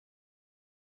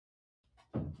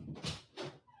All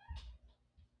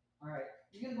right,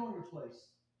 you're gonna go in your place.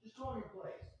 Just go in your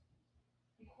place.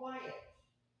 Be quiet.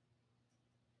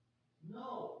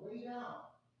 No, lay down.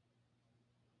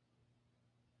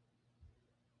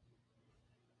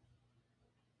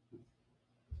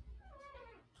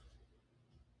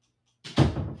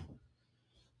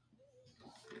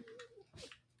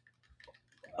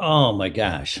 Oh my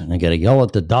gosh. I got to yell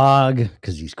at the dog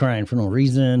because he's crying for no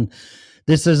reason.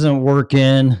 This isn't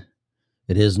working.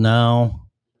 It is now.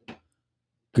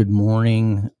 Good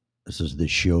morning. This is the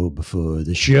show before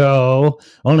the show,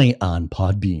 only on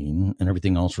Podbean and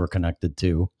everything else we're connected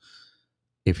to.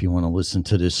 If you want to listen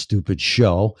to this stupid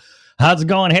show, how's it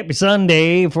going? Happy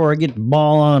Sunday. Before I get the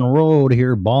ball on the road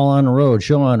here, ball on the road,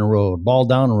 show on the road, ball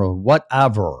down the road,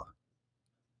 whatever.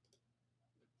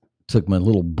 Took my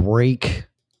little break.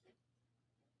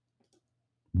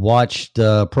 Watched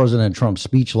President Trump's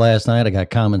speech last night. I got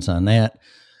comments on that.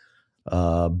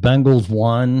 Bengals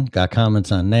won. Got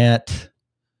comments on that.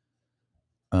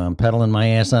 Pedaling my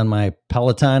ass on my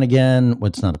Peloton again. Well,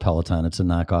 it's not a Peloton. It's a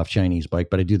knockoff Chinese bike,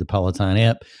 but I do the Peloton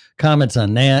app. Comments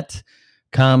on that.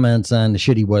 Comments on the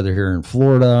shitty weather here in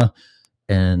Florida.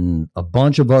 And a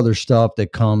bunch of other stuff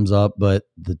that comes up. But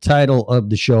the title of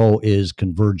the show is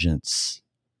Convergence.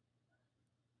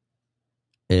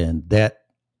 And that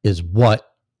is what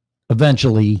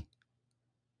eventually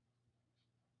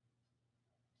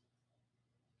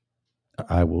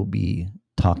I will be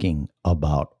talking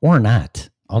about, or not.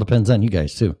 All depends on you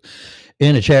guys too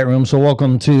in the chat room. So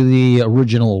welcome to the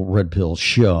original Red Pill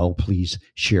show. Please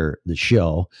share the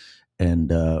show, and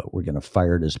we're gonna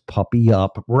fire this puppy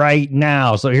up right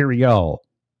now. So here we go.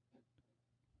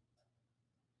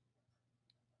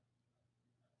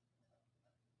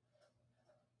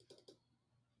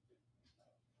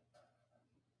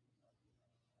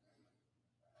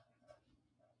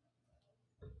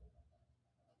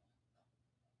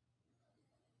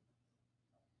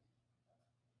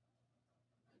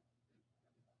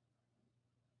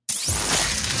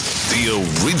 The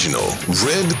original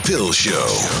Red Pill Show.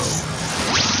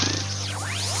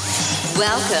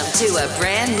 Welcome to a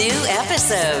brand new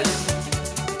episode.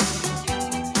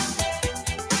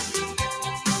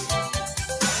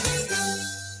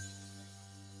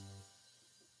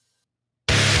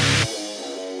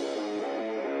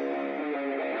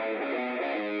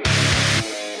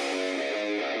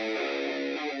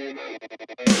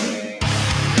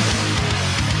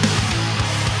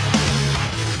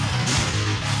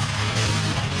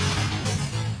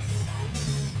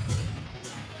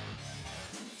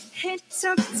 It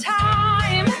took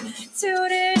time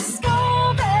to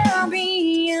discover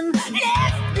being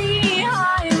left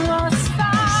behind was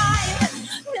fine.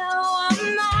 Now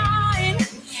I'm mine,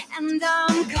 and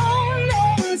I'm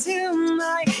coming to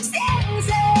my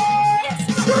senses.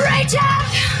 Reach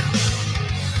out,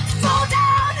 fall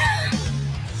down,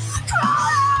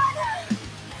 crawl on,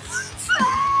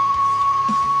 fight,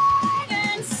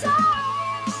 and so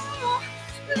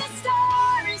the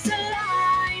stars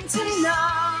align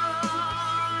tonight.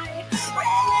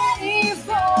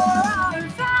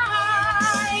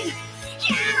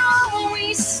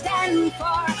 Stand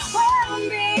for well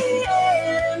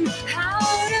being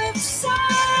out of sight.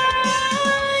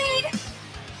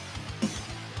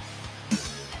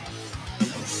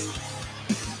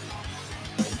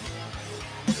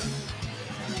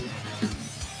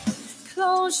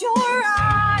 Close your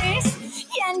eyes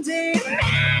and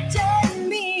imagine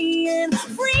being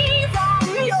free from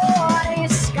your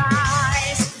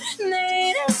disguise.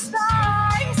 They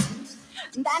despise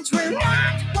that we're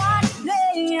not what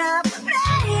they have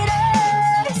made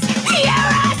us. Hear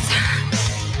us,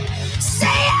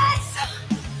 say us,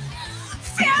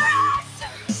 fear us,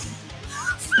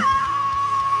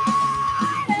 fight,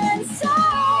 and so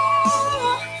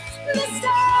the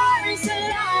stars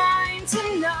align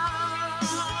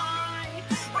tonight,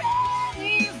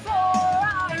 ready for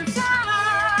our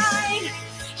fight.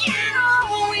 You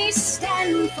know we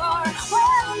stand for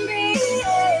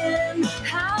well-being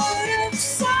out of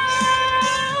sight.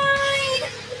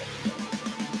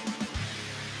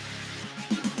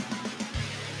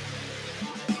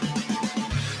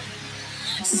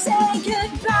 Say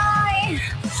goodbye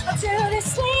to the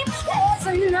sleepless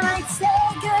night. Say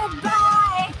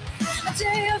goodbye to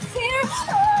your fear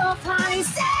of flying.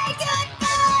 Say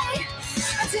goodbye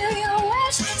to your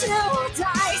wish to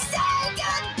die. Say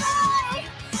goodbye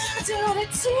to the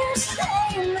tears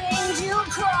they made you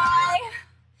cry.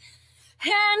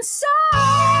 And so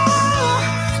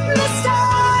the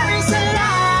stars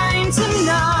align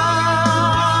tonight,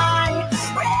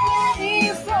 ready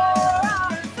for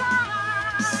our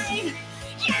fight.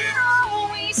 You know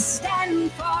we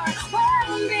stand for well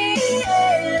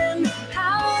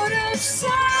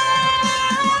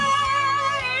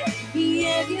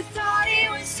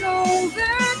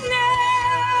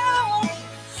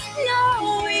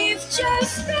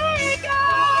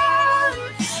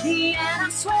the end, I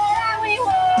swear that we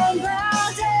won't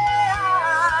bow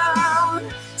down.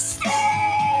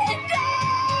 Stand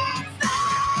and fight.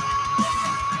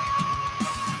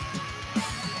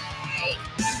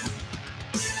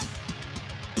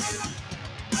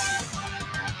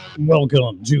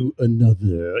 Welcome to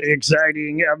another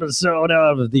exciting episode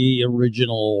of the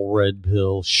original Red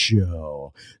Pill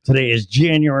Show. Today is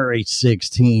January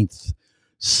 16th,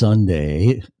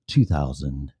 Sunday,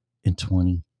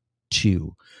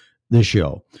 2022. This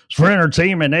show is for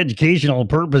entertainment and educational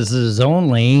purposes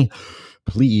only.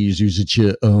 Please use it at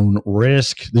your own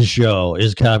risk. The show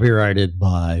is copyrighted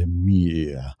by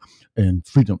me and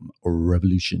Freedom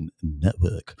Revolution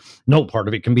Network. No part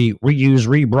of it can be reused,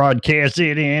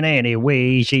 rebroadcasted in any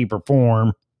way, shape, or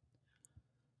form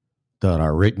without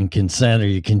our written consent, or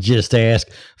you can just ask.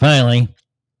 Finally,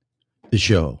 the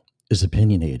show is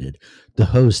opinionated. The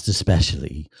host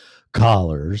especially,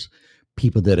 callers,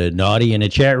 people that are naughty in the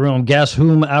chat room, guests,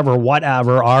 whomever,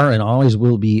 whatever, are and always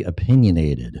will be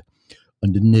opinionated.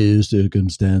 Under no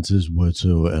circumstances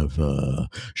whatsoever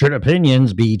should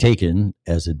opinions be taken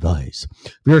as advice.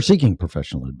 If you are seeking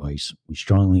professional advice, we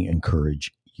strongly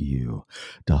encourage you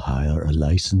to hire a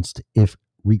licensed, if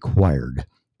required,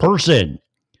 person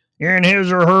in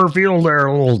his or her field there,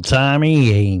 old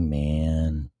Tommy. Hey,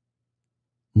 man.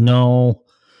 No.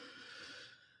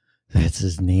 That's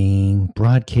his name.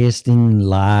 Broadcasting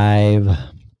live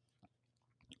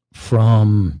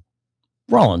from,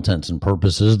 for all intents and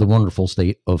purposes, the wonderful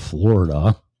state of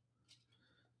Florida.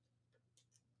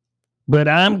 But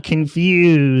I'm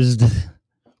confused.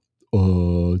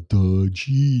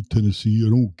 Gee, Tennessee, I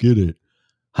don't get it.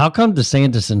 How come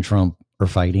DeSantis and Trump are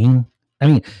fighting? I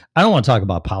mean, I don't want to talk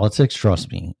about politics, trust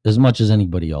me, as much as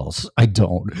anybody else. I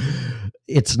don't.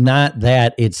 It's not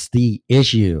that, it's the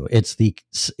issue. It's the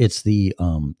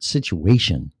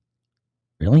situation.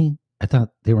 Really? I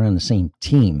thought they were on the same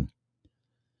team.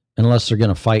 Unless they're going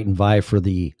to fight and vie for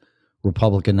the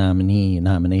Republican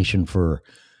nomination for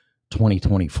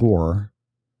 2024.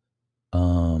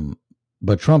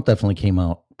 But Trump definitely came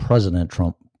out, President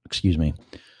Trump,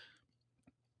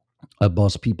 I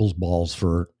bust people's balls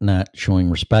for not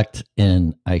showing respect,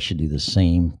 and I should do the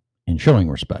same in showing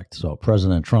respect. So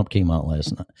President Trump came out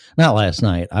not last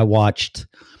night. I watched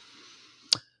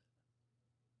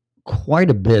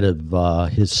quite a bit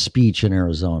of his speech in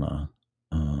Arizona,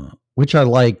 which I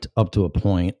liked up to a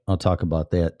point. I'll talk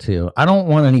about that too. I don't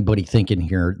want anybody thinking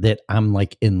here that I'm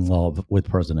like in love with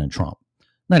President Trump.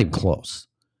 Not even close.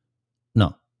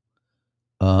 No.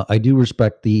 I do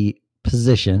respect the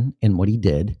position and what he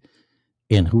did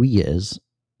and who he is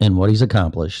and what he's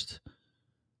accomplished.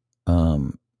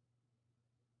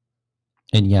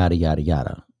 And yada, yada,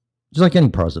 yada. Just like any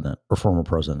president or former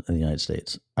president of the United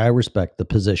States. I respect the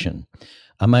position.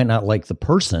 I might not like the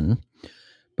person,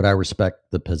 but I respect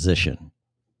the position.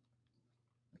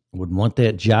 Would want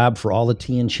that job for all the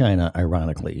tea in China,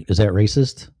 ironically. Is that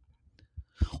racist?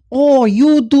 Oh,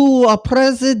 you do a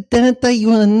president of the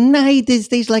United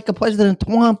States like a President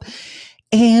Trump,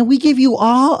 and we give you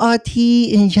all our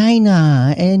tea in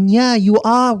China. And yeah, you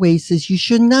are racist. You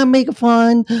should not make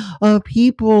fun of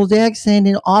people's accent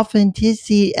and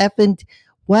authenticity,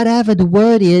 whatever the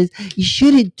word is. You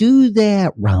shouldn't do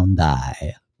that, round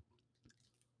eye.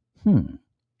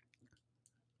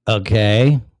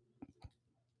 Okay.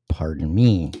 Pardon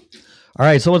me. All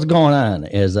right, so what's going on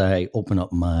as I open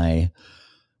up my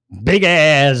big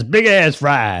ass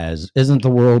fries? Isn't the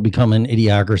world becoming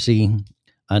idiocracy?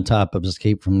 On top of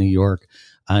Escape from New York,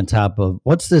 on top of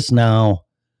what's this now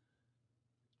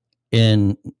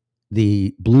in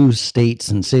the blue states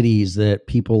and cities that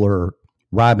people are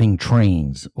robbing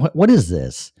trains? What is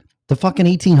this? The fucking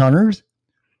 1800s?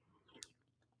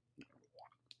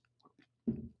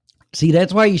 See,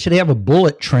 that's why you should have a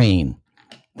bullet train.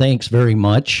 Thanks very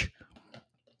much.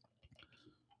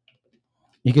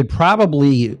 You could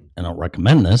probably, and I don't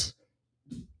recommend this,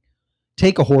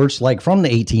 take a horse like from the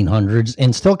 1800s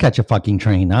and still catch a fucking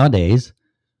train nowadays.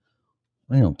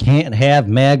 Can't have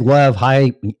maglev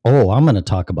high. Oh, I'm going to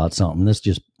talk about something. This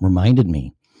just reminded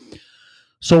me.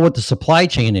 So with the supply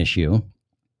chain issue,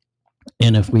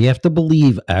 and if we have to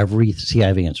believe I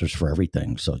have answers for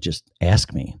everything. So just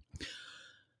ask me.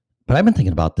 But I've been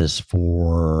thinking about this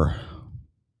for,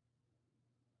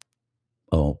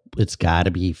 it's got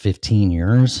to be 15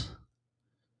 years.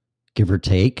 Give or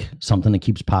take, something that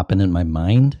keeps popping in my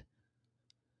mind.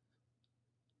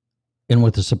 And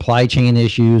with the supply chain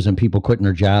issues and people quitting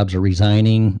their jobs or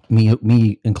resigning,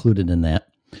 me included in that,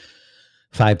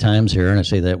 5 times here, and I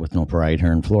say that with no pride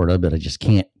here in Florida, but I just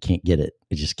can't get it.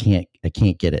 I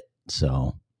can't get it.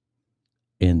 So,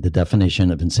 and the definition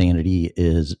of insanity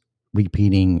is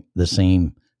repeating the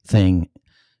same thing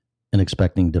and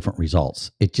expecting different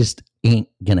results. It just ain't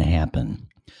going to happen.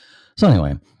 So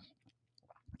anyway,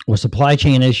 with supply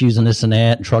chain issues and this and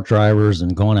that, and truck drivers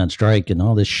and going on strike and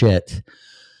all this shit,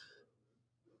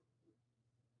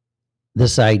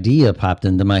 this idea popped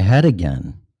into my head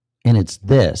again. And it's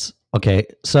this. Okay,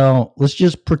 so let's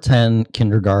just pretend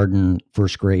kindergarten,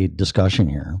 first grade discussion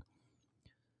here.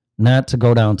 Not to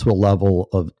go down to a level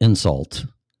of insult,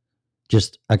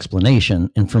 just explanation.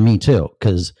 And for me too,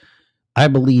 because I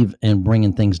believe in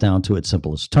bringing things down to its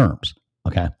simplest terms.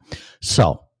 Okay,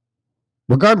 so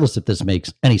regardless if this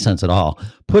makes any sense at all,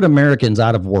 put Americans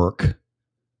out of work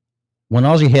when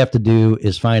all you have to do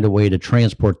is find a way to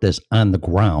transport this on the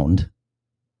ground,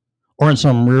 or in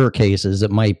some rare cases,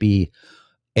 it might be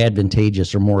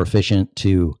advantageous or more efficient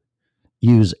to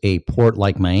use a port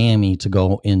like Miami to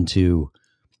go into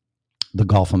the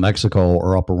Gulf of Mexico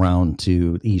or up around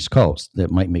to the East Coast.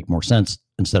 That might make more sense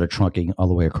instead of trunking all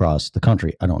the way across the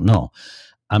country. I don't know.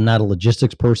 I'm not a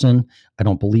logistics person. I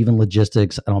don't believe in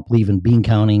logistics. I don't believe in bean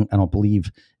counting. I don't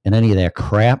believe in any of that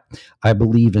crap. I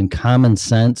believe in common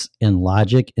sense and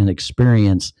logic and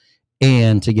experience,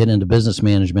 and to get into business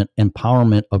management,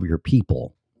 empowerment of your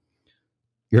people.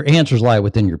 Your answers lie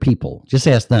within your people. Just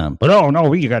ask them. But, oh, no,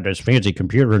 we got this fancy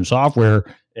computer and software,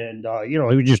 and,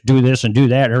 we just do this and do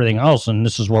that and everything else, and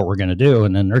this is what we're going to do,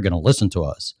 and then they're going to listen to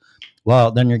us.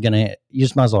 Well, then you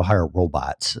just might as well hire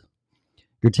robots.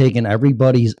 You're taking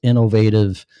everybody's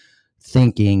innovative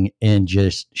thinking and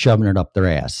just shoving it up their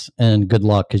ass. And good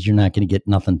luck, because you're not going to get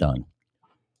nothing done.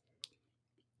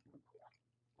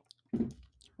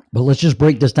 But let's just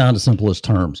break this down to simplest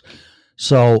terms.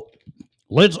 So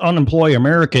let's unemploy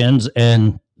Americans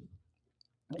and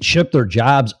ship their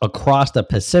jobs across the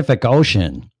Pacific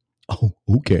Ocean. Oh,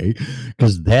 okay.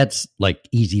 Because that's like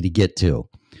easy to get to.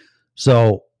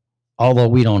 So although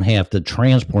we don't have to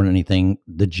transport anything,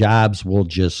 the jobs will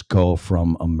just go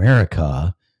from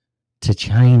America to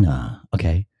China.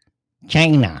 Okay.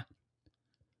 China.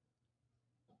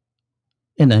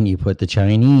 And then you put the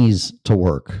Chinese to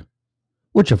work,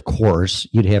 which of course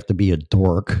you'd have to be a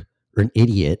dork or an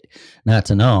idiot not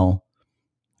to know.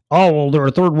 Oh, well, they're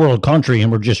a third world country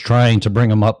and we're just trying to bring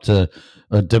them up to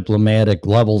diplomatic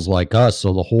levels like us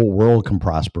so the whole world can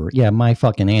prosper. Yeah, my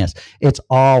fucking ass. It's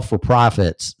all for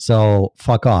profits. So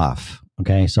fuck off.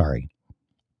 Okay, sorry.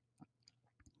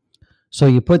 So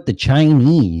you put the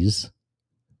Chinese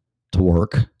to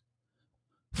work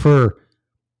for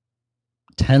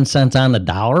 10 cents on the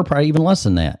dollar, probably even less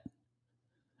than that.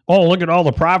 Oh, look at all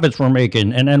the profits we're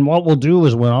making. And then what we'll do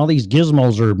is when all these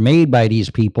gizmos are made by these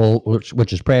people,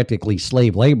 which is practically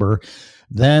slave labor,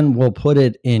 then we'll put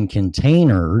it in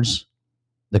containers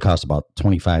that cost about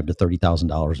 $25,000 to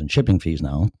 $30,000 in shipping fees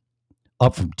now,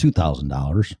 up from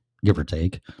 $2,000, give or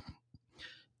take.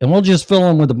 And we'll just fill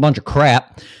them with a bunch of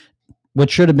crap,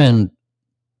 which should have been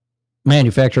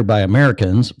manufactured by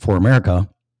Americans for America,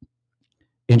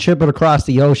 and ship it across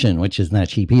the ocean, which is not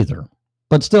cheap either,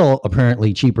 but still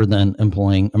apparently cheaper than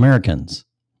employing Americans.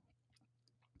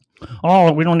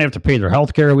 Oh, we don't have to pay their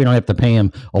health care. We don't have to pay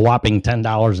them a whopping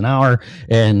 $10 an hour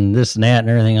and this and that and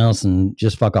everything else, and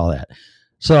just fuck all that.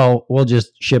 So we'll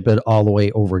just ship it all the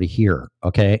way over to here,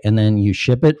 okay? And then you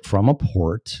ship it from a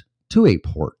port to a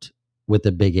port with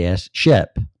a big-ass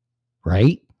ship,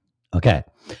 right? Okay.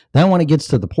 Then when it gets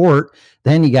to the port,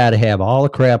 then you got to have all the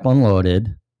crap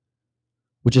unloaded,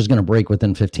 which is going to break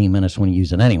within 15 minutes when you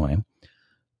use it anyway,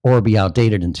 or be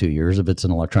outdated in 2 years if it's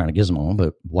an electronic gizmo,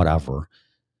 but whatever.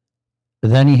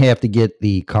 Then you have to get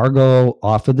the cargo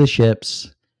off of the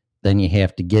ships. Then you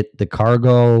have to get the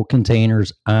cargo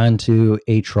containers onto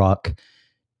a truck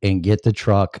and get the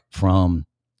truck from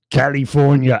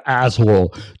California,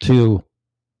 asshole, to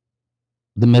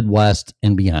the Midwest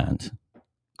and beyond.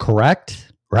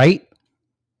 Correct? Right?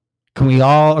 Can we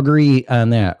all agree on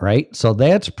that, right? So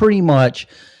that's pretty much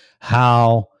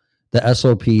how the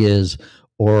SOP is,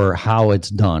 or how it's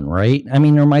done, right? I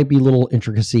mean, there might be little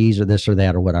intricacies or this or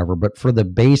that or whatever, but for the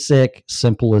basic,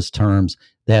 simplest terms,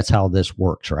 that's how this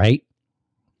works, right?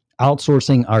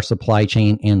 Outsourcing our supply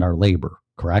chain and our labor,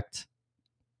 correct?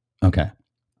 Okay.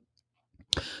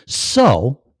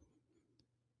 So,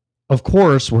 of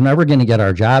course, we're never going to get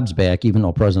our jobs back, even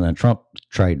though President Trump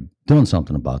tried doing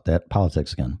something about that,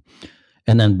 politics again.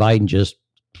 And then Biden just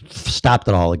stopped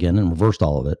it all again and reversed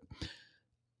all of it.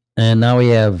 And now we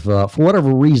have, for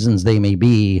whatever reasons they may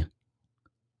be,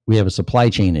 we have a supply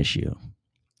chain issue.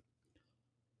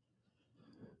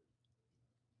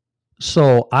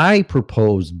 So I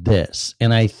proposed this,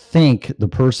 and I think the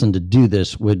person to do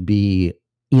this would be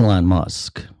Elon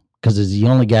Musk, because he's the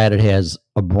only guy that has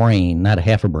a brain, not a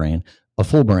half a brain, a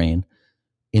full brain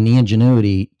and the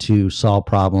ingenuity to solve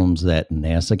problems that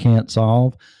NASA can't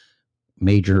solve,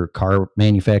 major car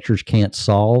manufacturers can't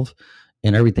solve,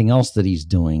 and everything else that he's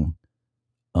doing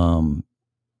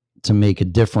to make a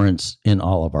difference in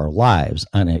all of our lives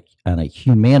on a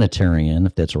humanitarian,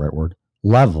 if that's the right word,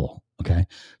 level. Okay.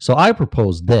 So I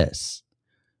propose this.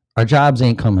 Our jobs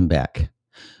ain't coming back.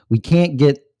 We can't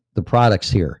get the products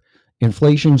here.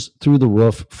 Inflation's through the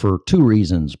roof for two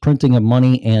reasons: printing of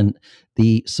money and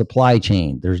the supply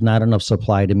chain. There's not enough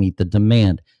supply to meet the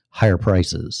demand, higher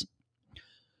prices.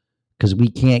 Because we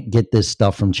can't get this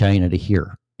stuff from China to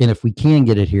here. And if we can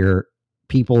get it here,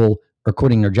 people are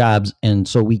quitting their jobs, and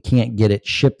so we can't get it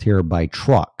shipped here by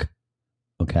truck.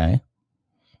 Okay?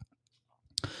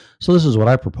 So this is what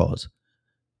I propose.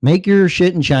 Make your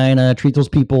shit in China, treat those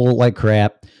people like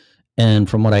crap, and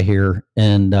from what I hear,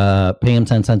 and pay them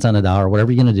 10 cents on a dollar,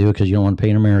 whatever you're going to do, because you don't want to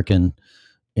pay an American,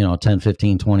 10,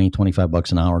 15, 20, 25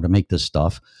 bucks an hour to make this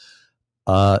stuff.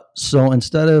 So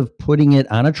instead of putting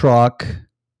it on a truck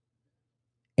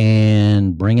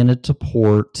and bringing it to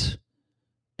port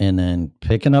and then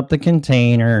picking up the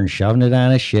container and shoving it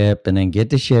on a ship and then get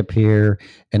the ship here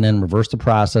and then reverse the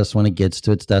process when it gets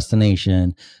to its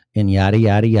destination and yada,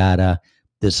 yada, yada.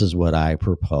 This is what I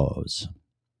propose.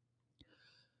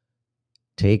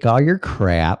 Take all your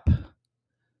crap,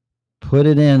 put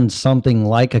it in something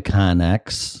like a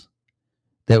Connex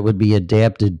that would be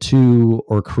adapted to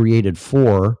or created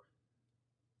for,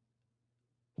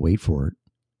 wait for it,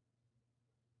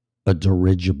 a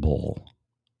dirigible.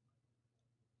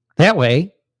 That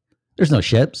way, there's no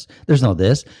ships, there's no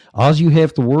this. All you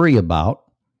have to worry about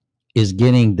is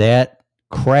getting that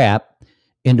crap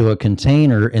into a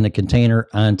container and a container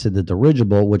onto the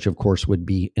dirigible, which of course would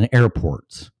be in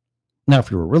airports. Now,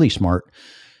 if you were really smart,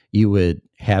 you would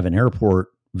have an airport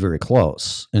very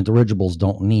close. And dirigibles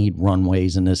don't need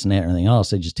runways and this and that and everything else.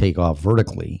 They just take off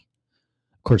vertically.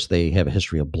 Of course, they have a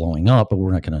history of blowing up, but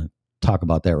we're not going to talk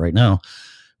about that right now.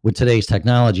 With today's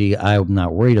technology, I'm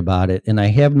not worried about it. And I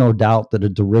have no doubt that a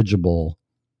dirigible,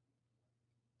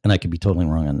 and I could be totally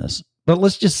wrong on this, but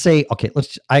let's just say, okay,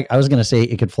 I was going to say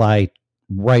it could fly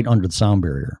right under the sound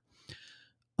barrier,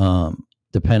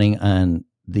 depending on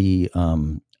the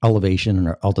elevation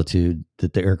or altitude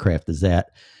that the aircraft is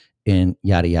at, and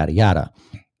yada, yada, yada.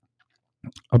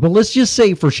 But let's just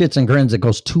say for shits and grins, it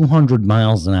goes 200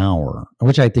 miles an hour,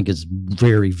 which I think is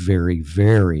very, very,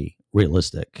 very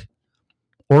realistic.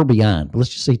 Or beyond, but let's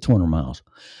just say 200 miles.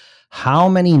 How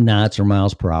many knots or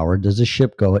miles per hour does a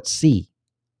ship go at sea?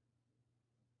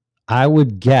 I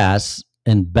would guess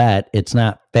and bet it's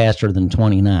not faster than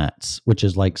 20 knots, which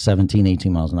is like 17,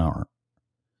 18 miles an hour.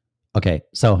 Okay,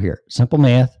 so here, simple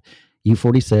math,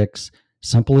 U-46,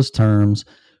 simplest terms,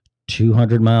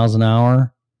 200 miles an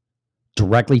hour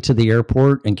directly to the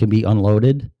airport and can be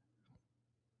unloaded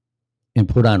and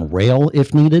put on rail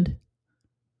if needed.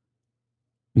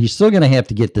 You're still going to have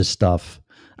to get this stuff.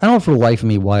 I don't know for the life of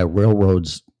me why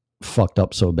railroads fucked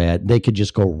up so bad. They could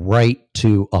just go right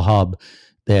to a hub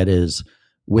that is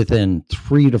within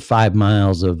 3 to 5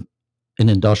 miles of an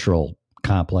industrial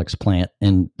complex plant,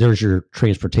 and there's your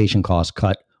transportation costs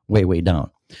cut way, way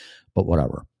down. But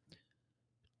whatever.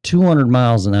 200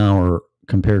 miles an hour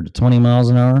compared to 20 miles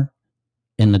an hour,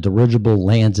 and the dirigible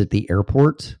lands at the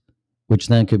airport, which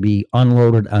then could be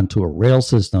unloaded onto a rail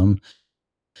system,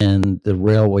 and the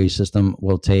railway system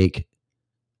will take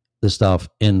the stuff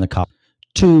in the car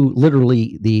to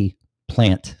literally the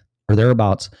plant or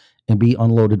thereabouts and be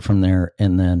unloaded from there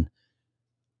and then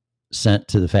sent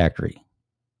to the factory.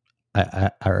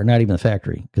 Or not even the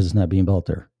factory, because it's not being built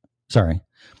there. Sorry.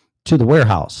 To the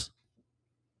warehouse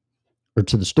or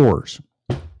to the stores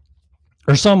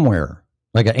or somewhere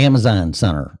like an Amazon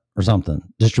center or something,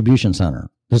 distribution center.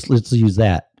 Let's use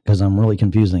that because I'm really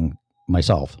confusing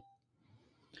myself.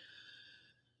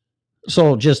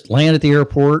 So just land at the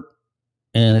airport,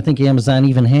 and I think Amazon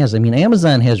even has,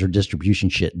 Amazon has their distribution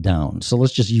shit down. So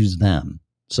let's just use them.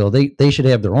 So they should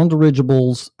have their own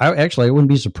dirigibles. I wouldn't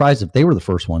be surprised if they were the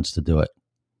first ones to do it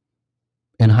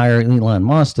and hire Elon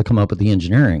Musk to come up with the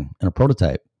engineering and a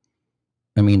prototype.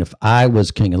 If I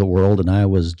was king of the world and I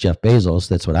was Jeff Bezos,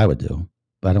 that's what I would do.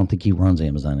 But I don't think he runs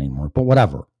Amazon anymore. But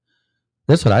whatever.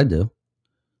 That's what I'd do.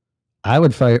 I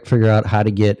would figure out how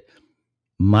to get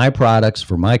my products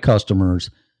for my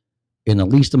customers in the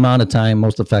least amount of time,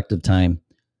 most effective time,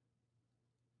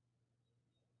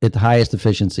 at the highest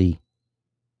efficiency.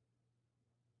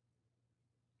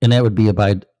 And that would be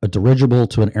by a dirigible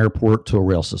to an airport to a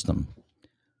rail system.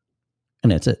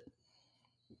 And that's it.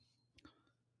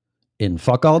 And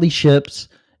fuck all these ships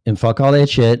and fuck all that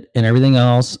shit and everything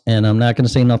else. And I'm not going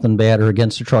to say nothing bad or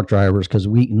against the truck drivers because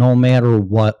no matter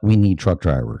what, we need truck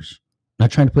drivers. I'm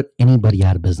not trying to put anybody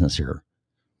out of business here.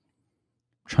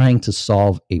 I'm trying to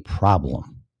solve a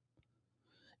problem.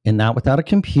 And not without a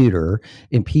computer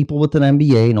and people with an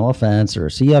MBA, no offense, or a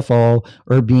CFO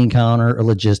or a bean counter or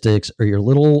logistics or your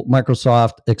little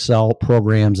Microsoft Excel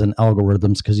programs and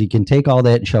algorithms, because you can take all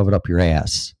that and shove it up your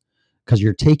ass because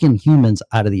you're taking humans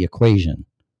out of the equation.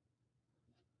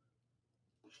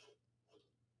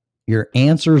 Your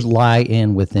answers lie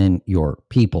within your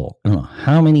people. I don't know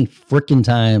how many freaking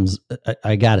times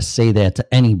I got to say that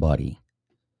to anybody.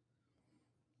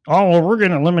 Oh, well, we're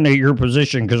going to eliminate your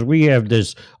position because we have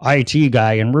this IT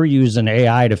guy and we're using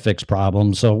AI to fix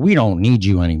problems, so we don't need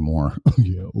you anymore.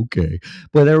 Yeah, okay.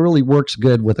 But that really works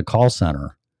good with a call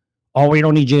center. Oh, we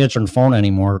don't need you answering the phone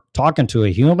anymore. Talking to a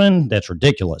human? That's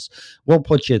ridiculous. We'll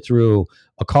put you through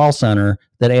a call center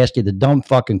that asks you the dumb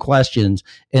fucking questions,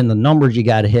 and the numbers you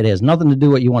got to hit has nothing to do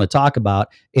with what you want to talk about.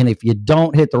 And if you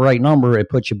don't hit the right number, it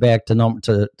puts you back to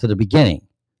the beginning.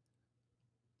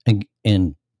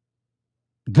 And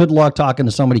good luck talking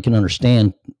to somebody who can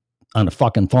understand on the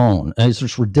fucking phone. It's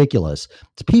just ridiculous.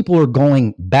 People are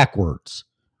going backwards.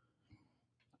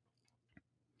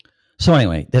 So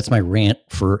anyway, that's my rant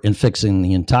in fixing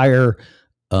the entire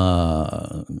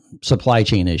supply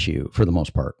chain issue for the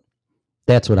most part.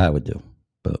 That's what I would do,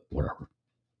 but whatever.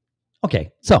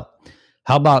 Okay, so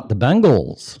how about the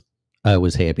Bengals? I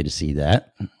was happy to see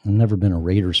that. I've never been a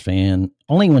Raiders fan,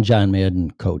 only when John Madden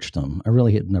coached them. I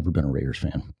really had never been a Raiders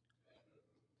fan.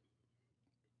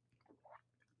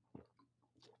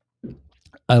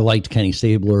 I liked Kenny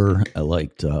Stabler. I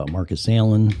liked Marcus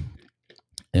Allen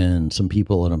and some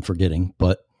people that I'm forgetting,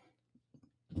 but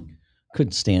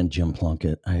couldn't stand Jim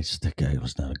Plunkett. That guy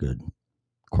was not a good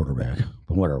quarterback,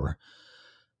 but whatever.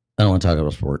 I don't want to talk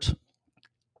about sports.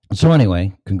 So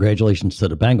anyway, congratulations to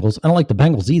the Bengals. I don't like the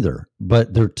Bengals either,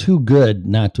 but they're too good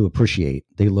not to appreciate.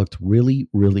 They looked really,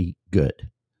 really good.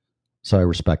 So I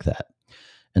respect that.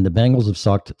 And the Bengals have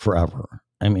sucked forever.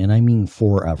 I mean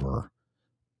forever.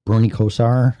 Bernie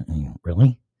Kosar?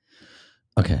 Really?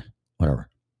 Okay, whatever.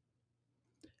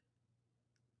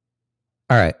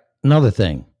 All right, another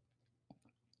thing.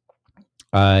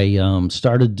 I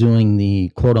started doing the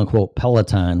quote-unquote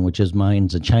Peloton, which is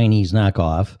mine's a Chinese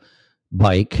knockoff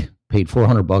bike, paid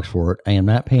 $400 for it. I am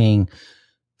not paying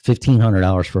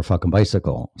 $1,500 for a fucking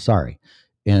bicycle. Sorry.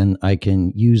 And I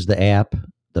can use the app,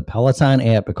 the Peloton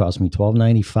app. It cost me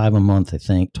 $12.95 a month, I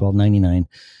think, $12.99.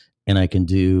 And I can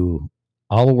do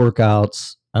all the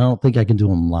workouts. I don't think I can do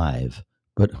them live,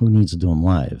 but who needs to do them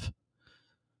live?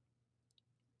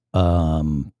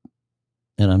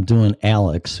 And I'm doing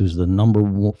Alex, who's the number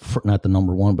one, not the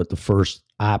number one, but the first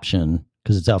option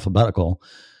because it's alphabetical,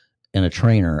 and a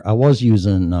trainer. I was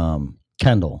using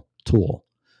Kendall Tool,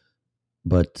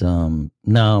 but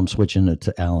now I'm switching it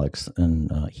to Alex,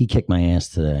 and he kicked my ass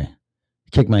today.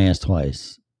 He kicked my ass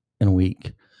twice in a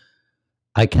week.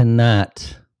 I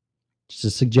cannot, just a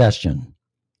suggestion,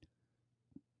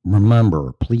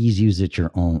 remember, please use it at your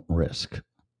own risk.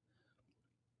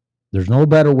 There's no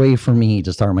better way for me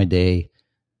to start my day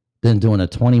than doing a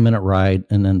 20-minute ride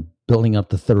and then building up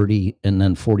to 30 and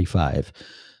then 45.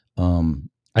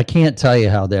 I can't tell you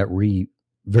how that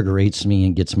revigorates me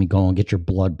and gets me going, get your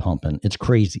blood pumping. It's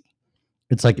crazy.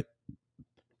 It's like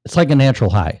a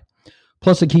natural high.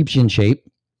 Plus, it keeps you in shape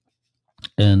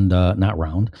and not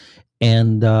round.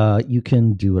 And you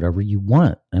can do whatever you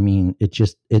want. I mean,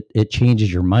 it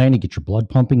changes your mind. It gets your blood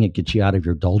pumping. It gets you out of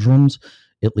your doldrums,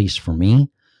 at least for me.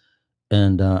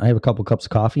 And I have a couple cups of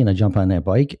coffee and I jump on that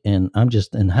bike and I'm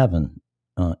just in heaven.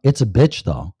 It's a bitch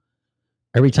though.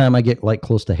 Every time I get like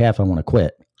close to half, I want to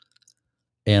quit.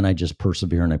 And I just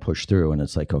persevere and I push through and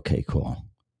it's like, okay, cool.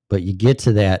 But you get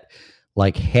to that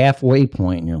like halfway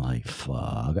point and you're like,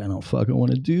 fuck, I don't fucking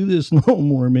want to do this no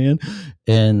more, man.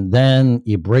 And then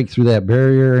you break through that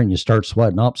barrier and you start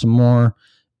sweating up some more.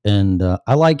 And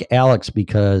I like Alex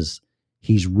because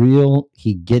he's real.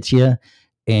 He gets you.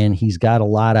 And he's got a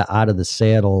lot of out of the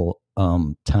saddle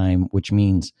time, which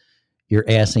means your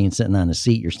ass ain't sitting on the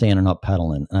seat. You're standing up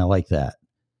pedaling. And I like that.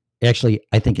 Actually,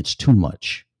 I think it's too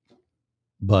much.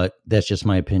 But that's just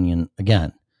my opinion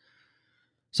again.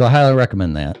 So I highly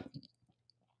recommend that.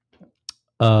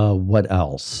 What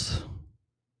else?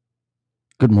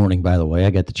 Good morning, by the way. I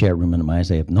got the chat room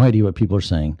minimized. I have no idea what people are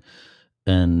saying.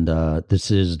 And this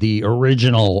is the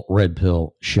original Red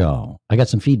Pill show. I got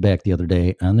some feedback the other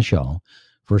day on the show.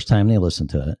 First time they listened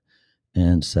to it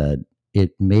and said,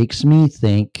 it makes me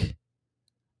think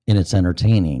and it's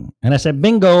entertaining. And I said,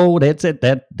 bingo, that's it.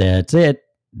 That's it.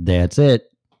 That's it.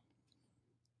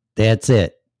 That's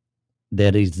it.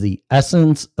 That is the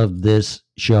essence of this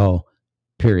show,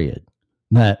 period.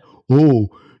 Not, oh,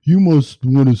 you must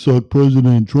want to suck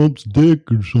President Trump's dick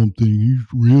or something. You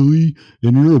really?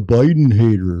 And you're a Biden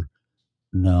hater.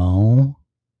 No.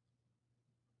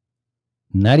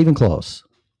 Not even close.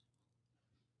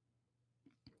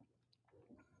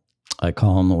 I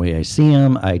call him the way I see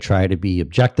him. I try to be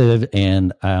objective,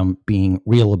 and I'm being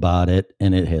real about it.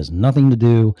 And it has nothing to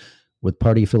do with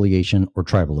party affiliation or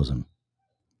tribalism.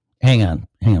 Hang on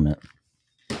a minute.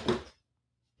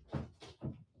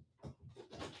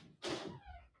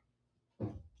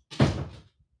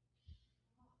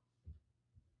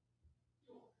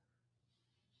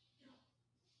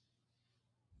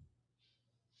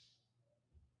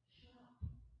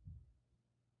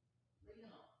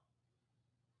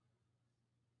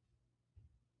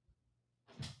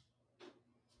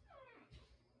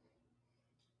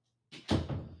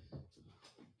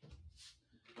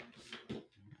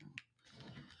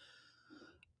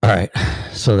 All right,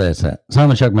 so that's that. So I'm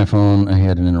gonna check my phone. I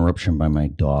had an interruption by my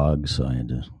dog, so I had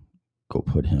to go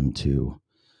put him to.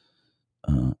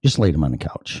 Just laid him on the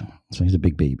couch. So he's a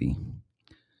big baby.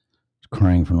 He's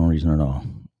crying for no reason at all.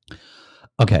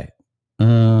 Okay,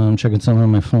 I'm checking something on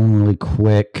my phone really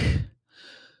quick.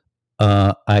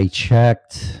 I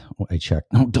checked.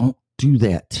 No, don't do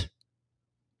that.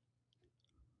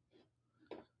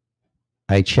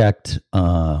 I checked.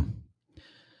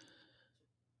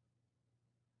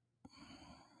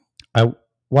 I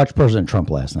watched President Trump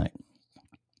last night,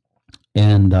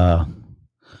 and all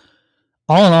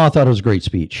in all, I thought it was a great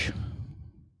speech.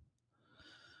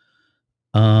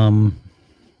 But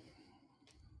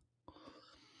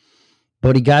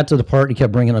he got to the part, he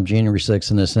kept bringing up January 6th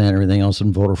and this and that and everything else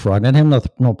and voter fraud. And I have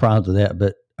no problems with that,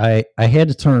 but I had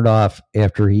to turn it off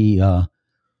after he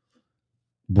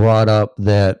brought up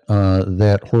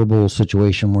that horrible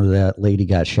situation where that lady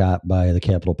got shot by the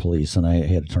Capitol Police, and I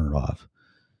had to turn it off.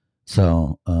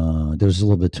 So there was a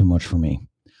little bit too much for me.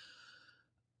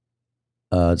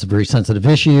 It's a very sensitive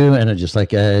issue, and I just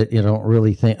don't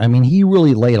really think. I mean, he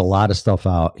really laid a lot of stuff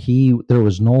out. There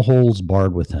was no holds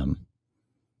barred with him,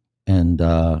 and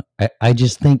I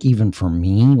just think even for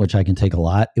me, which I can take a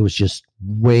lot, it was just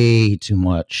way too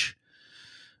much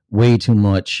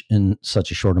in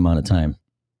such a short amount of time.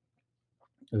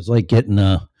 It was like getting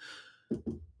a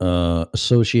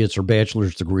associate's or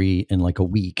bachelor's degree in like a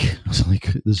week. It's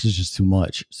like, this is just too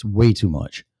much. It's way too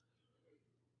much.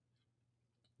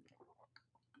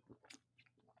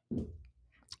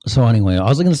 So anyway, I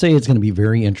was going to say it's going to be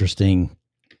very interesting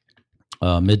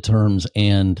midterms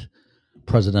and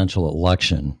presidential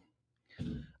election.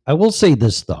 I will say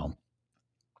this, though.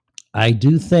 I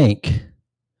do think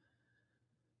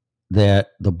that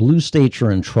the blue states are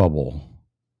in trouble.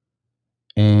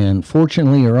 And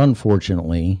fortunately or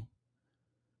unfortunately,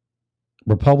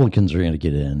 Republicans are going to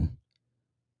get in.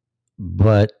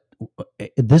 But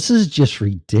this is just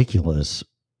ridiculous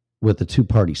with the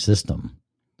two-party system.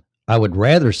 I would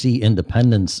rather see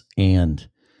independents and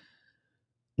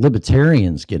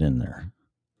libertarians get in there.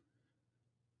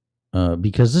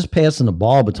 Because this passing the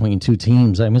ball between two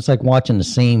teams, I mean, it's like watching the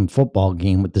same football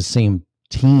game with the same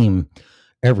team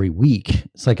every week.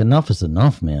 It's like, enough is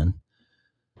enough, man.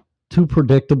 Too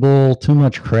predictable, too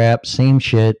much crap, same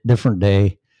shit, different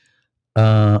day.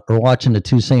 Or watching the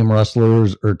two same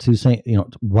wrestlers or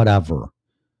whatever.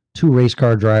 Two race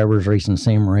car drivers racing the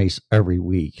same race every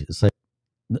week. It's like,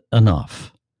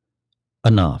 enough.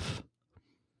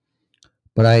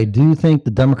 But I do think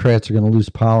the Democrats are going to lose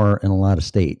power in a lot of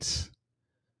states.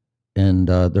 And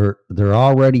they're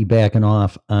already backing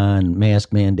off on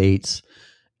mask mandates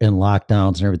and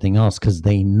lockdowns and everything else because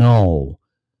they know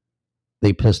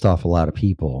they pissed off a lot of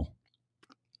people.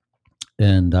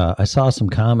 And I saw some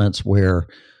comments where,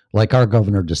 like our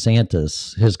Governor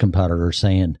DeSantis, his competitor,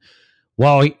 saying,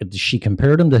 well, she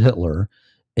compared him to Hitler,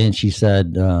 and she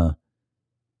said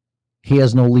he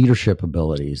has no leadership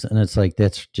abilities. And it's like,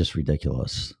 that's just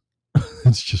ridiculous.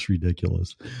 It's just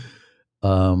ridiculous.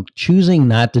 Choosing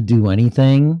not to do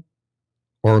anything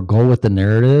or go with the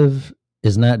narrative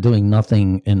is not doing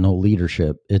nothing and no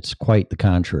leadership. It's quite the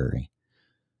contrary.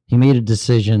 He made a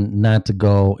decision not to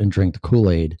go and drink the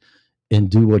Kool-Aid and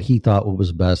do what he thought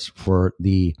was best for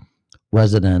the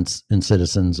residents and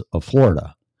citizens of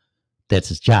Florida. That's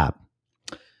his job.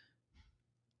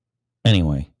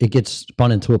 Anyway, it gets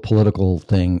spun into a political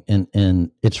thing,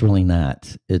 and it's really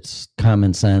not. It's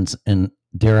common sense and,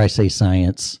 dare I say,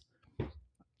 science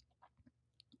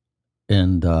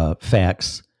and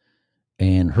facts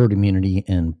and herd immunity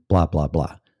and blah, blah,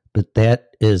 blah. But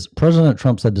that is, President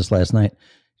Trump said this last night,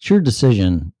 it's your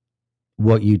decision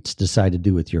what you decide to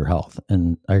do with your health.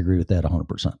 And I agree with that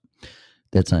 100%.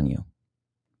 That's on you.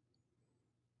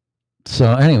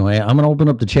 So anyway, I'm going to open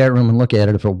up the chat room and look at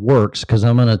it if it works, because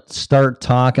I'm going to start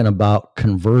talking about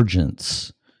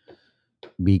Convergence,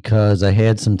 because I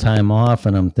had some time off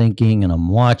and I'm thinking and I'm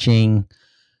watching,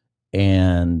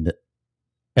 and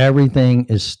everything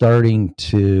is starting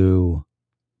to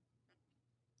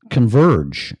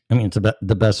converge. I mean, it's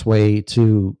the best way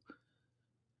to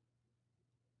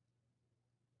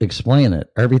explain it.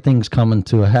 Everything's coming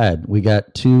to a head. We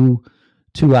got two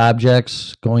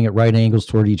objects going at right angles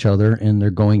toward each other, and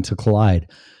they're going to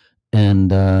collide. And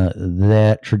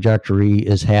that trajectory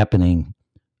is happening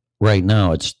right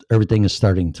now. Everything is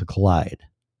starting to collide.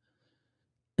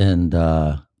 And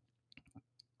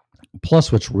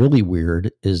plus, what's really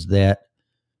weird is that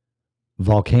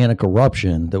volcanic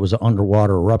eruption that was an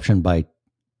underwater eruption by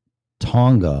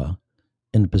Tonga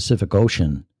in the Pacific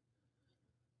Ocean.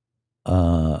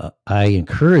 I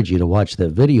encourage you to watch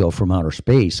that video from outer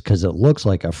space, because it looks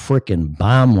like a freaking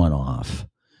bomb went off,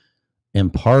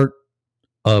 and part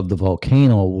of the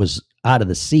volcano was out of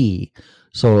the sea,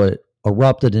 so it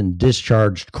erupted and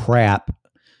discharged crap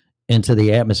into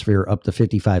the atmosphere up to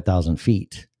 55,000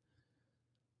 feet.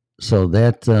 So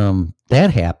that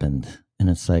happened, and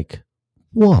it's like,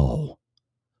 whoa.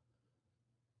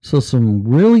 So some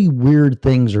really weird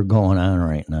things are going on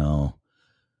right now.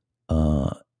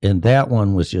 And that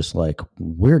one was just like,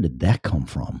 where did that come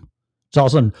from? It's all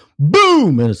of a sudden,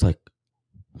 boom! And it's like,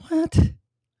 what?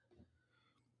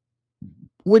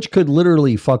 Which could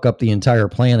literally fuck up the entire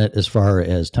planet as far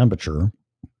as temperature.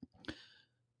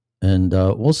 And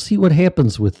we'll see what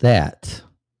happens with that.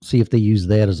 See if they use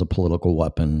that as a political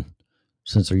weapon,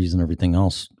 since they're using everything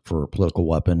else for a political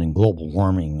weapon and global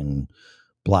warming and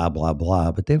blah, blah,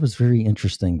 blah. But that was very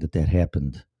interesting that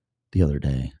happened the other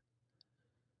day.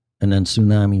 And then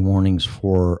tsunami warnings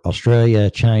for Australia,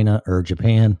 China, or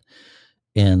Japan,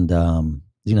 and the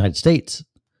United States.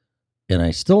 And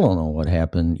I still don't know what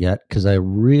happened yet, because I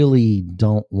really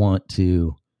don't want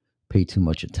to pay too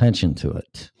much attention to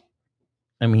it.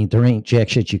 I mean, there ain't jack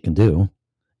shit you can do.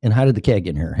 And how did the cat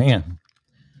get in here? Hang on.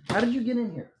 How did you get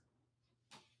in here?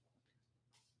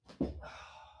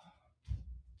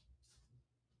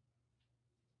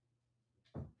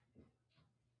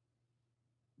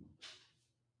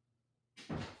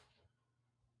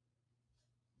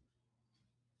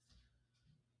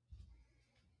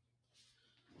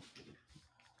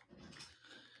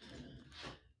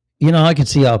 You know, I can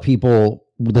see how people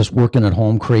this working at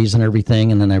home craze and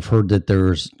everything. And then I've heard that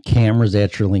there's cameras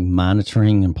actually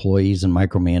monitoring employees and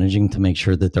micromanaging to make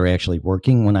sure that they're actually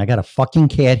working. When I got a fucking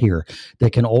cat here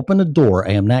that can open a door,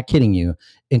 I am not kidding you,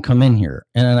 and come in here.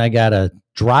 And then I got to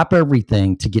drop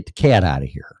everything to get the cat out of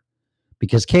here,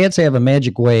 because cats have a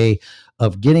magic way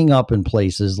of getting up in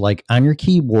places like on your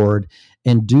keyboard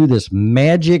and do this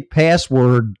magic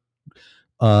password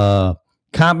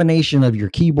combination of your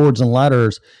keyboards and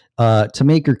letters to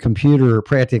make your computer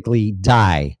practically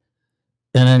die.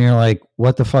 And then you're like,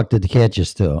 what the fuck did the cat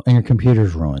just do? And your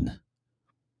computer's ruined.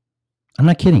 I'm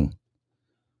not kidding.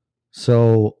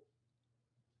 So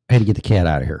I had to get the cat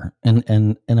out of here.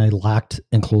 And I locked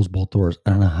and closed both doors.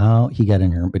 I don't know how he got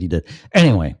in here, but he did.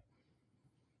 Anyway,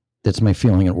 that's my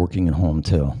feeling at working at home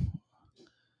too.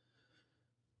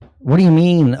 What do you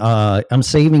mean? I'm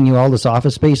saving you all this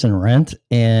office space and rent,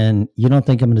 and you don't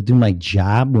think I'm going to do my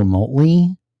job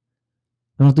remotely?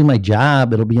 If I don't do my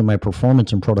job, it'll be in my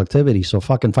performance and productivity. So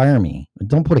fucking fire me.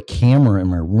 Don't put a camera in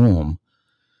my room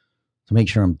to make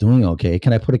sure I'm doing okay.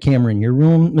 Can I put a camera in your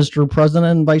room, Mr.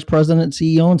 President and Vice President and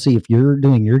CEO, and see if you're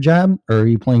doing your job, or are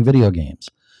you playing video games?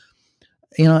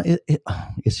 You know,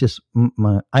 it's just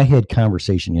I had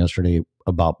conversation yesterday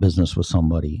about business with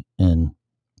somebody, and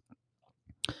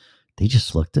they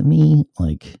just looked at me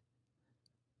like,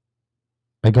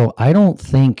 I go, I don't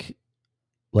think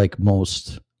like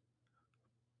most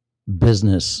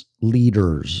business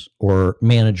leaders or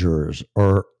managers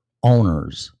or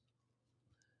owners,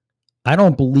 I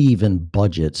don't believe in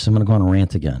budgets. I'm going to go on a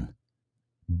rant again.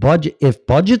 If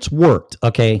budgets worked,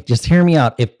 okay, just hear me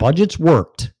out. If budgets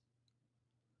worked,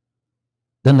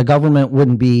 then the government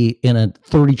wouldn't be in a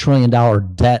 $30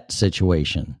 trillion debt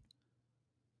situation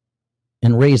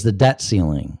and raise the debt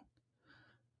ceiling.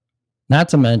 Not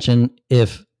to mention,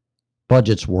 if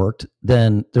budgets worked,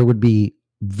 then there would be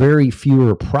very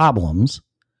fewer problems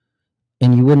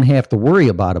and you wouldn't have to worry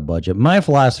about a budget. My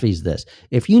philosophy is this: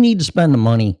 if you need to spend the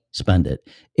money, spend it.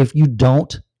 If you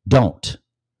don't.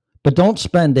 But don't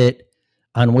spend it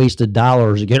on wasted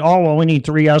dollars. You get, oh, well, we need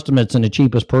 3 estimates and the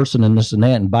cheapest person and this and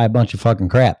that, and buy a bunch of fucking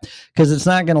crap, because it's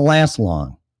not going to last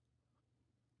long.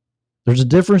 There's a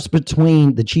difference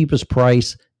between the cheapest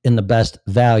price and the best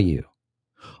value.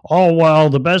 Oh, well,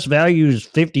 the best value is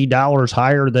 $50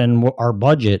 higher than our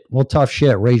budget. Well, tough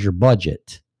shit. Raise your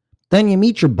budget. Then you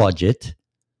meet your budget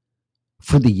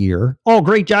for the year. Oh,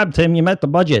 great job, Tim. You met the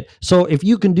budget. So if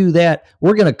you can do that,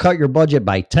 we're going to cut your budget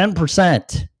by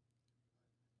 10%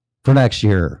 for next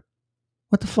year.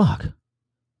 What the fuck?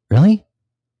 Really?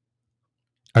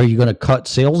 Are you going to cut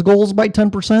sales goals by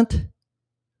 10%?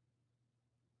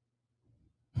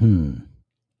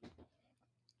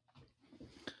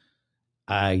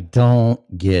 I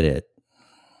don't get it.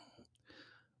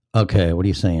 Okay, what are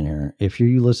you saying here? If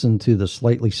you listen to the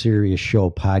Slightly Serious Show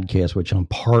podcast, which I'm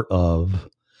part of,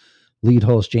 lead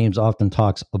host James often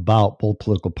talks about both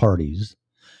political parties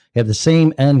have the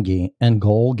same end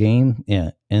goal,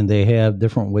 yeah, and they have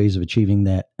different ways of achieving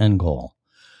that end goal.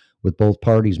 With both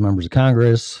parties, members of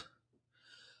Congress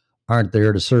aren't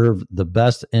there to serve the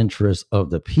best interests of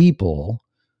the people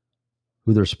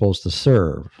who they're supposed to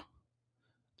serve.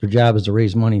 Their job is to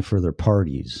raise money for their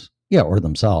parties, yeah, or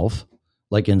themselves,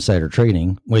 like insider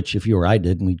trading, which if you or I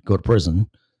did, we'd go to prison.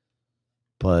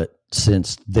 But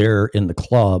since they're in the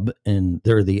club and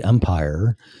they're the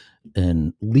empire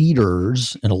and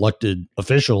leaders and elected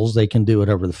officials, they can do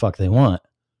whatever the fuck they want.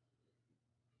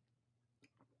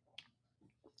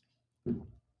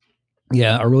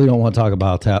 Yeah, I really don't want to talk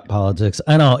about politics.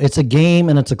 I know it's a game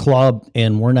and it's a club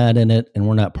and we're not in it and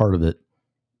we're not part of it.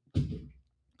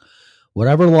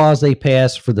 Whatever laws they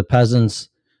pass for the peasants,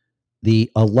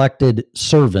 the elected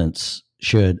servants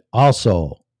should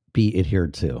also be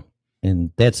adhered to.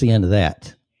 And that's the end of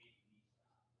that.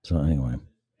 So anyway.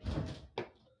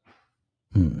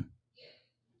 All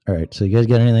right. So you guys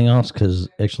got anything else? Because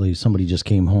actually somebody just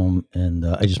came home and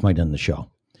I just might end the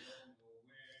show.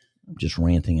 I'm just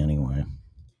ranting anyway.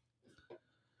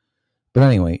 But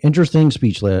anyway, interesting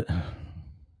speechlet.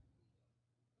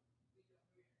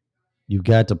 You've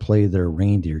got to play their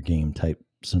reindeer game type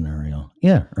scenario.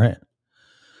 Yeah, right.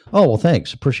 Oh, well,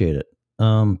 thanks. Appreciate it.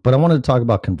 But I wanted to talk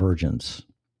about Convergence.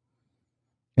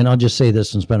 And I'll just say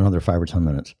this and spend another 5 or 10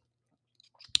 minutes.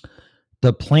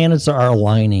 The planets are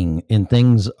aligning and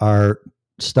things are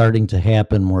starting to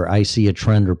happen where I see a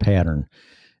trend or pattern.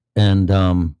 And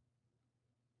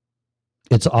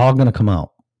it's all going to come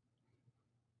out.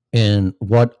 And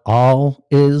what all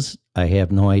is, I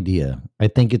have no idea. I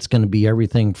think it's going to be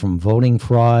everything from voting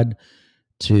fraud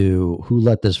to who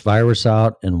let this virus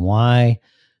out and why,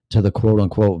 to the quote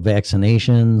unquote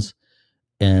vaccinations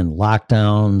and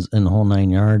lockdowns and the whole 9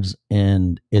 yards.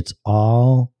 And it's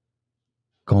all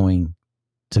going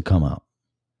to come out.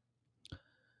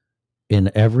 And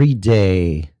every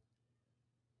day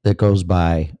that goes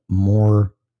by,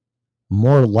 more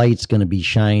light's going to be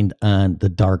shined on the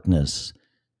darkness.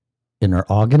 And they're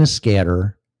all going to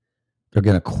scatter. They're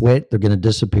going to quit. They're going to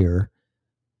disappear.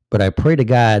 But I pray to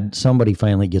God somebody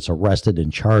finally gets arrested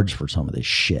and charged for some of this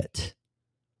shit.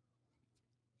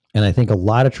 And I think a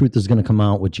lot of truth is going to come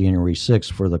out with January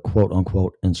 6th for the quote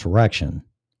unquote insurrection.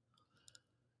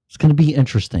 It's going to be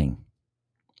interesting.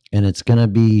 And it's going to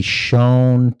be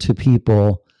shown to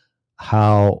people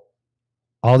how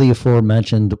all the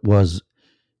aforementioned was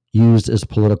used as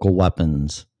political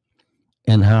weapons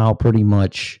and how pretty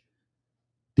much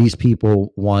these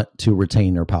people want to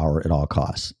retain their power at all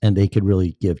costs. And they could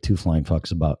really give two flying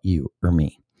fucks about you or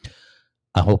me.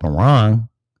 I hope I'm wrong,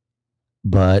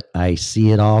 but I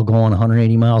see it all going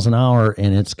 180 miles an hour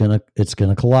and it's going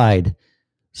to collide.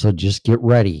 So just get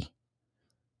ready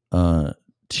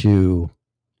to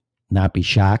not be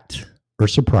shocked or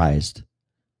surprised,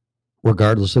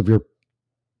 regardless of your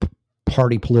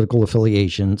party political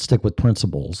affiliation. Stick with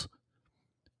principles.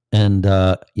 And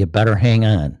you better hang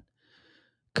on,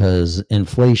 because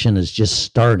inflation is just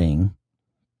starting,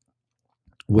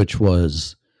 which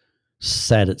was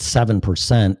set at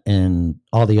 7%, and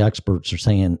all the experts are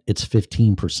saying it's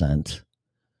 15%.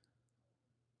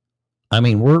 I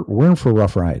mean, we're in for a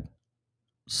rough ride.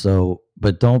 So,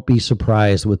 but don't be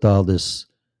surprised with all this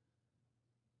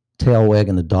tail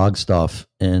wagging the dog stuff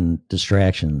and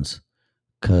distractions,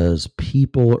 because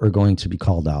people are going to be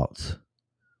called out.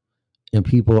 And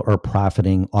people are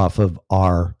profiting off of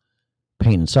our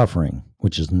pain and suffering,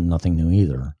 which is nothing new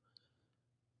either,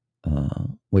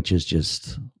 which is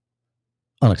just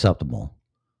unacceptable.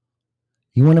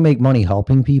 You want to make money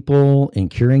helping people and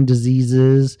curing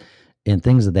diseases and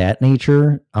things of that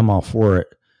nature, I'm all for it.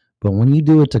 But when you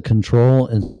do it to control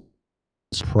and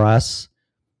suppress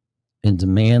and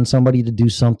demand somebody to do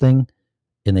something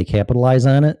and they capitalize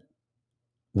on it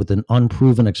with an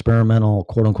unproven experimental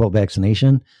quote unquote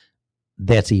vaccination,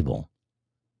 that's evil.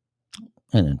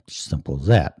 And it's simple as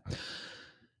that.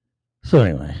 So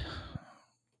anyway,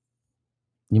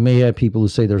 You may have people who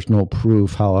say there's no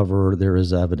proof. However, there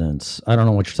is evidence. I don't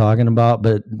know what you're talking about,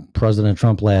 but President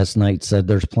Trump last night said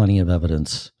there's plenty of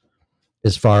evidence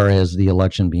as far as the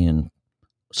election being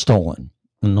stolen.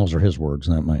 And those are his words,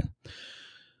 not mine.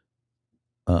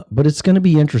 But it's going to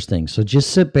be interesting. So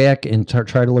just sit back and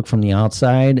try to look from the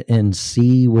outside and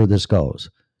see where this goes,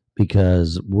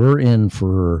 because we're in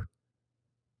for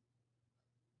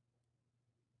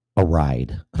a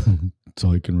ride. That's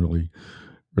all I can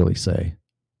really say.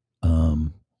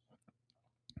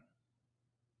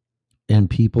 And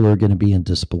people are going to be in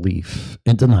disbelief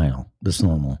and denial. This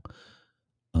normal.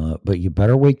 But you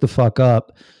better wake the fuck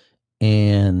up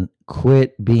and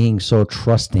quit being so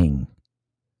trusting.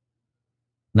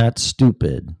 Not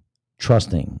stupid,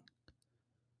 trusting.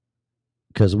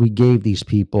 Because we gave these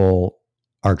people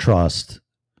our trust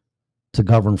to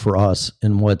govern for us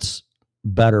and what's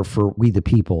better for we the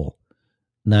people,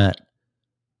 not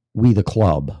we the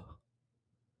club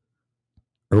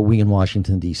or we in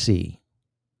Washington, D.C.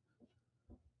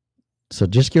 So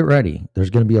just get ready. There's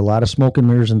going to be a lot of smoke and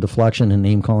mirrors and deflection and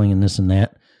name calling and this and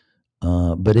that.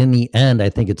 But in the end, I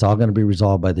think it's all going to be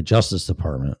resolved by the Justice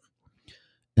Department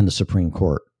and the Supreme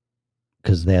Court,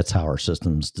 because that's how our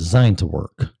system's designed to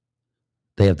work.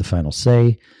 They have the final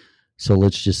say. So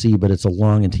let's just see. But it's a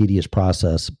long and tedious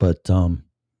process. But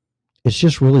it's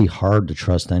just really hard to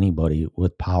trust anybody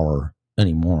with power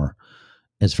anymore.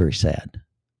 It's very sad.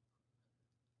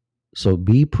 So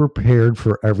be prepared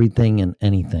for everything and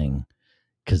anything,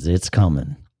 because it's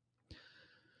coming.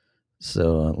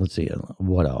 So let's see.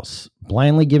 What else?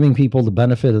 Blindly giving people the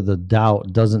benefit of the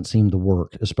doubt doesn't seem to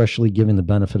work, especially giving the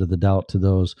benefit of the doubt to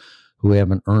those who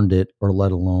haven't earned it or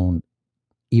let alone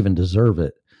even deserve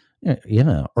it.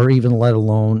 Yeah. Or even let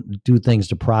alone do things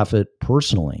to profit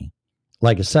personally.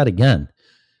 Like I said, again,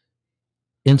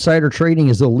 insider trading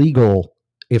is illegal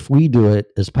if we do it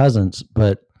as peasants,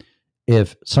 but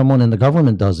if someone in the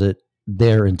government does it,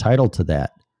 they're entitled to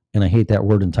that. And I hate that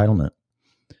word entitlement.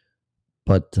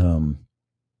 But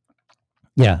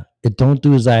yeah, don't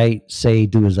do as I say,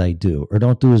 do as I do. Or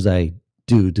don't do as I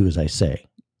do as I say,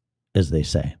 as they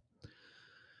say.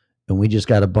 And we just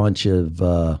got a bunch of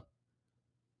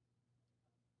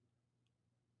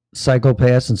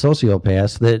psychopaths and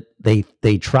sociopaths that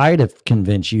they try to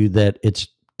convince you that it's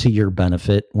to your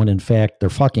benefit when in fact they're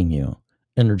fucking you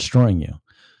and they're destroying you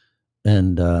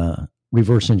and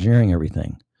reverse engineering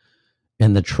everything.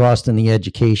 And the trust and the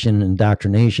education and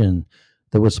indoctrination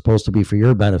that was supposed to be for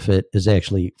your benefit is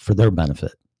actually for their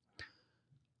benefit.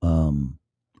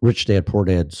 Rich Dad, Poor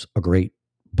Dad's a great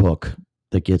book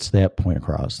that gets that point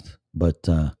across. But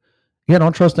yeah,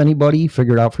 don't trust anybody.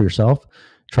 Figure it out for yourself.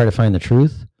 Try to find the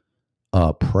truth.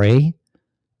 Pray.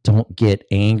 Don't get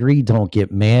angry. Don't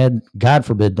get mad. God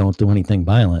forbid, don't do anything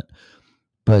violent.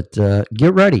 But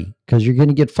get ready, because you're going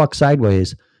to get fucked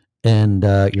sideways and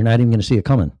you're not even going to see it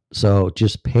coming. So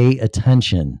just pay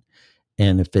attention.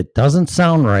 And if it doesn't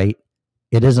sound right,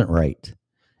 it isn't right.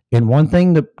 And one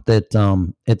thing that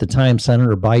at the time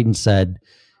Senator Biden said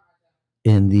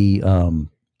in the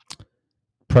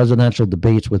presidential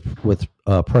debates with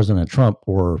President Trump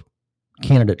or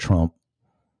candidate Trump,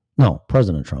 no,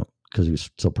 President Trump, because he was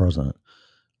still president,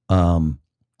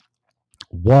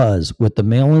 was with the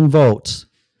mail-in votes,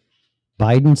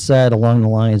 Biden said along the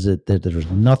lines that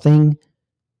there's nothing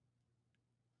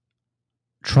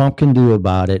Trump can do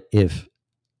about it if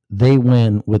they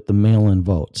win with the mail-in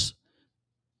votes.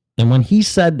 And when he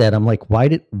said that, I'm like, why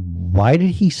did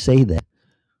he say that?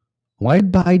 Why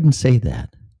did Biden say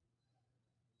that?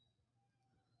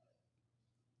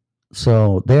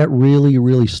 So that really,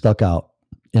 really stuck out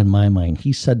in my mind.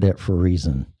 He said that for a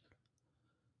reason.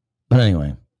 But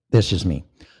anyway, that's just me.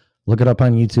 Look it up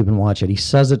on YouTube and watch it. He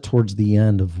says it towards the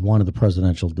end of one of the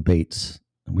presidential debates,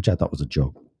 which I thought was a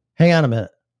joke. Hang on a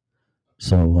minute.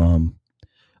 So, all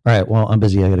right, well, I'm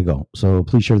busy. I got to go. So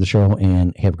please share the show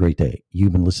and have a great day.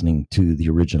 You've been listening to the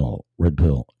original Red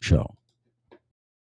Pill Show.